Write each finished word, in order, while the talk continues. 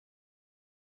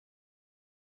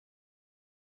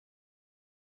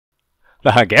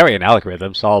The Hungarian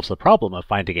algorithm solves the problem of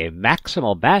finding a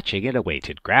maximal matching in a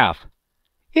weighted graph.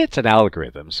 It's an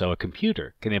algorithm, so a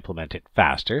computer can implement it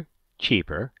faster,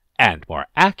 cheaper, and more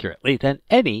accurately than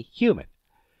any human.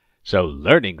 So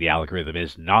learning the algorithm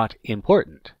is not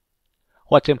important.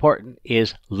 What's important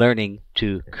is learning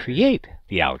to create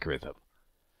the algorithm.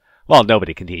 While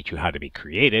nobody can teach you how to be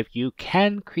creative, you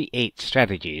can create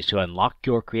strategies to unlock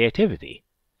your creativity.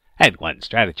 And one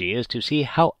strategy is to see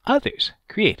how others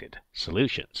created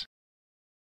solutions.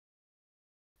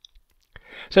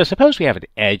 So suppose we have an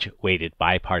edge-weighted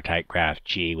bipartite graph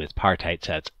G with partite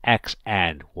sets x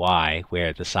and y,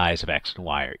 where the size of x and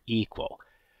y are equal.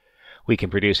 We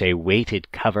can produce a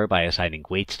weighted cover by assigning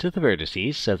weights to the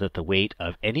vertices so that the weight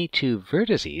of any two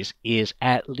vertices is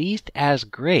at least as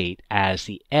great as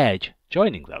the edge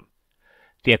joining them.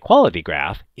 The equality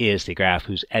graph is the graph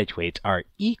whose edge weights are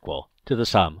equal to the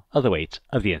sum of the weights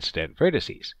of the incident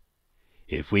vertices.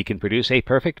 If we can produce a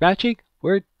perfect matching,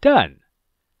 we're done.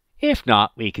 If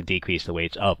not, we can decrease the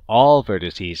weights of all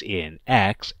vertices in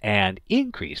X and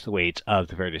increase the weights of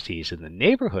the vertices in the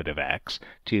neighborhood of X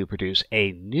to produce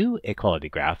a new equality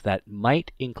graph that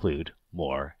might include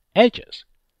more edges.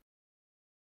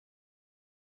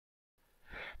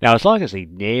 Now, as long as the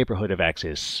neighborhood of X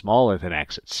is smaller than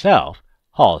X itself,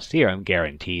 Hall's theorem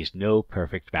guarantees no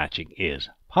perfect matching is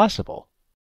possible.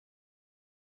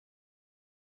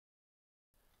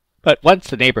 But once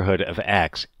the neighborhood of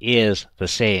X is the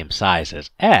same size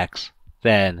as X,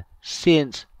 then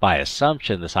since by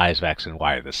assumption the size of X and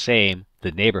Y are the same,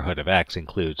 the neighborhood of X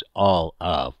includes all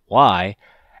of Y,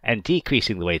 and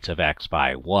decreasing the weights of X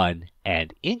by 1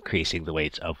 and increasing the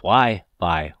weights of Y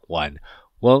by 1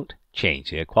 won't change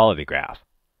the equality graph.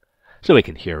 So we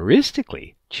can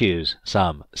heuristically choose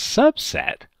some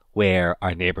subset where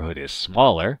our neighborhood is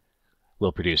smaller,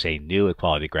 we'll produce a new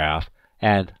equality graph,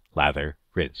 and lather,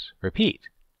 rinse, repeat.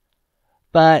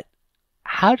 But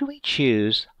how do we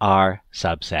choose our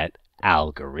subset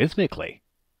algorithmically?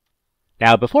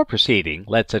 Now, before proceeding,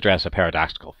 let's address a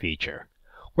paradoxical feature.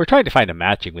 We're trying to find a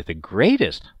matching with the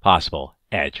greatest possible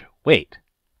edge weight,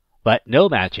 but no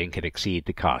matching can exceed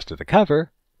the cost of the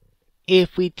cover.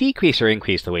 If we decrease or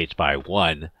increase the weights by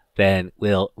 1, then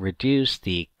we'll reduce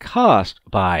the cost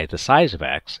by the size of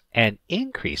X and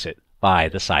increase it by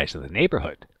the size of the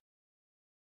neighborhood.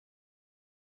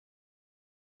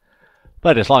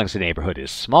 But as long as the neighborhood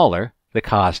is smaller, the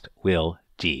cost will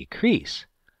decrease.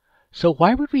 So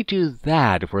why would we do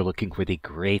that if we're looking for the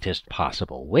greatest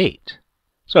possible weight?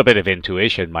 So a bit of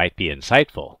intuition might be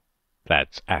insightful.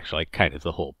 That's actually kind of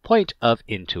the whole point of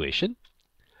intuition.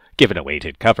 Given a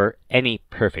weighted cover, any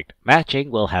perfect matching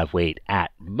will have weight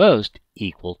at most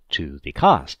equal to the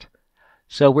cost.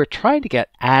 So we're trying to get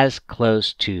as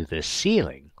close to the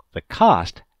ceiling, the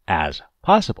cost, as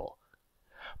possible.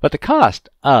 But the cost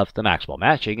of the maximal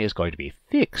matching is going to be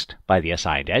fixed by the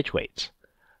assigned edge weights.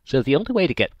 So the only way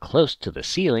to get close to the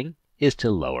ceiling is to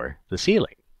lower the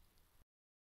ceiling.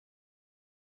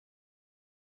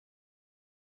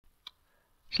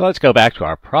 So let's go back to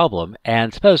our problem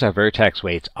and suppose our vertex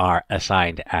weights are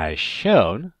assigned as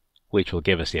shown, which will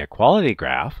give us the equality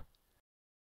graph.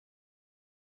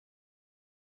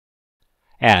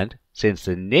 And since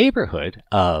the neighborhood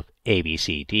of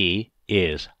ABCD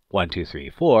is 1, 2, 3,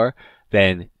 4,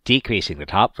 then decreasing the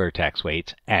top vertex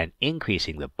weights and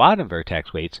increasing the bottom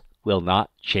vertex weights will not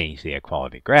change the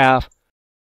equality graph.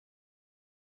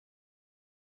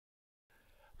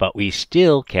 But we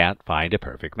still can't find a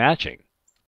perfect matching.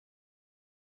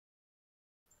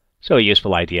 So a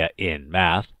useful idea in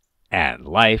math and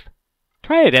life,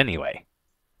 try it anyway.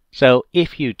 So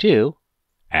if you do,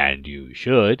 and you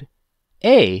should,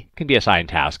 A can be assigned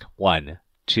task 1,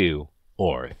 2,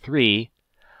 or 3,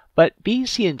 but B,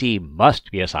 C, and D must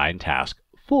be assigned task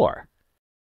 4.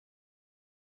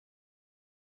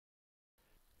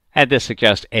 And this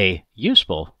suggests a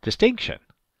useful distinction.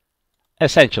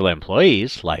 Essential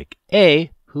employees, like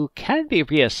A, who can be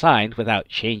reassigned without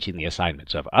changing the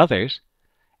assignments of others,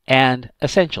 and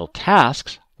essential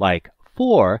tasks, like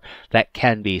 4, that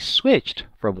can be switched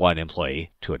from one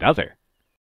employee to another.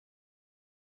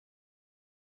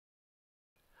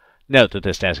 Note that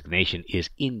this designation is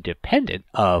independent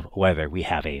of whether we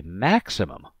have a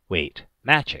maximum weight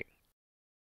matching.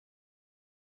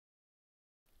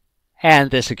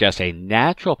 And this suggests a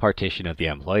natural partition of the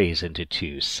employees into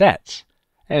two sets.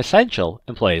 Essential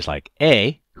employees like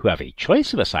A, who have a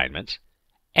choice of assignments,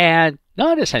 and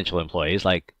non-essential employees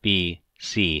like B,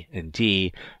 C, and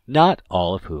D, not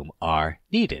all of whom are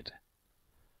needed.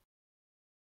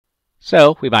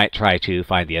 So we might try to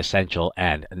find the essential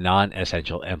and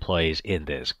non-essential employees in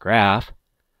this graph.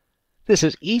 This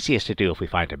is easiest to do if we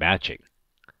find a matching.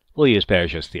 we'll use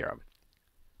Berger's theorem.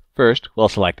 First, we'll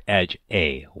select edge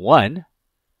A1.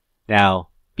 Now,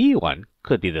 B1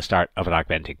 could be the start of an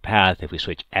augmenting path if we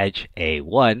switch edge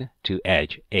A1 to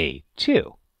edge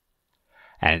A2.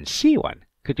 And C1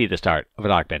 could be the start of an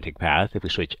augmenting path if we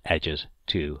switch edges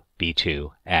to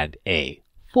B2 and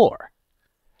A4.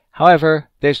 However,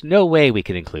 there's no way we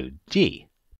can include D.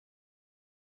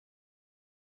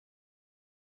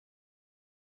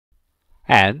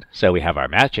 And so we have our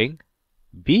matching.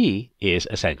 B is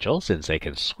essential since they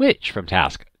can switch from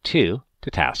task 2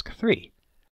 to task 3.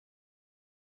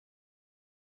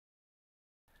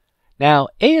 Now,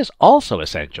 A is also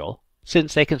essential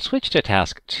since they can switch to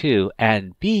task 2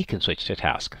 and B can switch to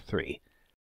task 3.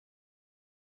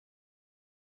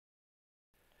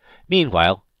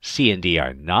 Meanwhile, C and D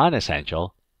are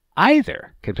non-essential.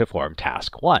 Either can perform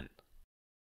task 1.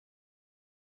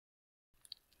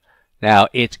 Now,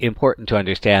 it's important to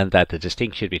understand that the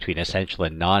distinction between essential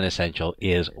and non-essential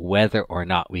is whether or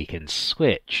not we can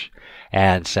switch.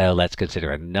 And so let's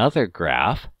consider another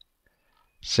graph.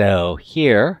 So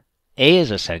here, A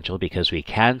is essential because we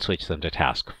can switch them to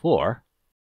task 4.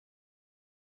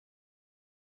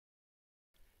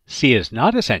 C is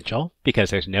not essential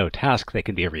because there's no task they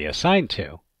can be reassigned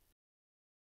to.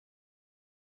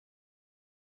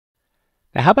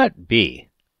 Now how about B?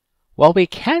 While we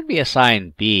can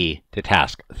reassign B to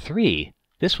task 3,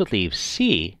 this would leave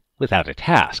C without a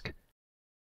task.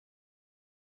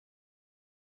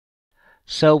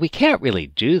 So we can't really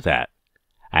do that.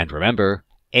 And remember,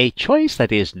 a choice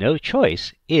that is no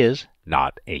choice is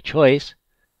not a choice.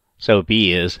 So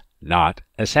B is not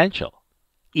essential.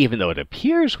 Even though it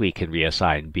appears we can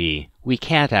reassign B, we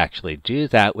can't actually do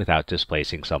that without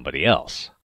displacing somebody else.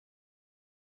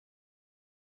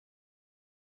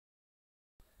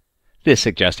 This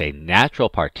suggests a natural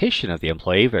partition of the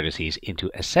employee vertices into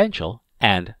essential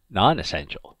and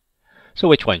non-essential. So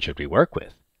which one should we work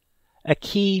with? A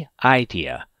key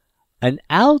idea. An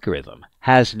algorithm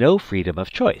has no freedom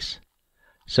of choice.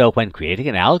 So when creating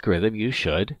an algorithm, you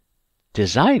should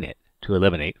design it to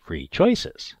eliminate free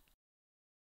choices.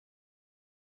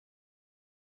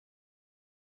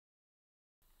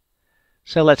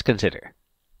 So let's consider.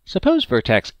 Suppose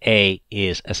vertex A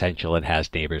is essential and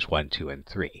has neighbors 1, 2, and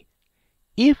 3.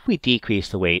 If we decrease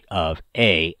the weight of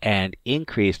A and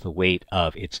increase the weight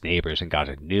of its neighbors and got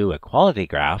a new equality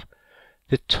graph,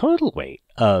 the total weight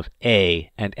of A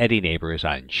and any neighbor is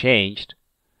unchanged,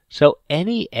 so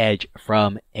any edge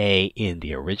from A in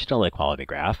the original equality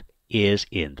graph is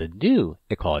in the new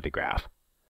equality graph.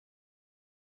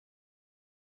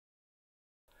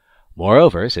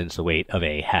 Moreover, since the weight of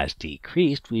A has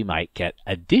decreased, we might get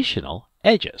additional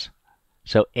edges,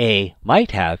 so A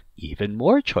might have even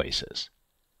more choices.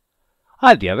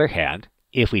 On the other hand,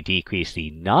 if we decrease the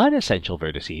non-essential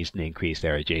vertices and increase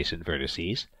their adjacent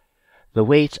vertices, the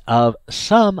weights of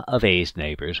some of A's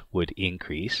neighbors would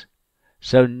increase,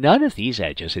 so none of these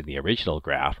edges in the original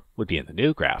graph would be in the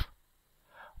new graph.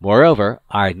 Moreover,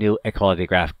 our new equality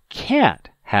graph can't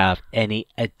have any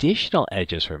additional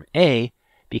edges from A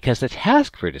because the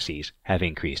task vertices have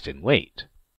increased in weight.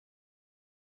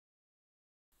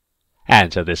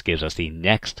 And so this gives us the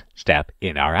next step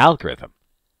in our algorithm.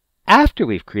 After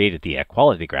we've created the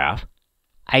equality graph,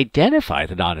 identify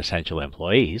the non-essential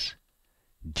employees,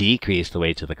 decrease the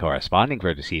weights of the corresponding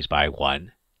vertices by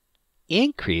 1,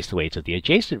 increase the weights of the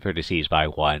adjacent vertices by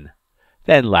 1,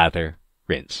 then lather,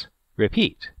 rinse,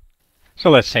 repeat. So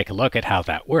let's take a look at how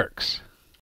that works.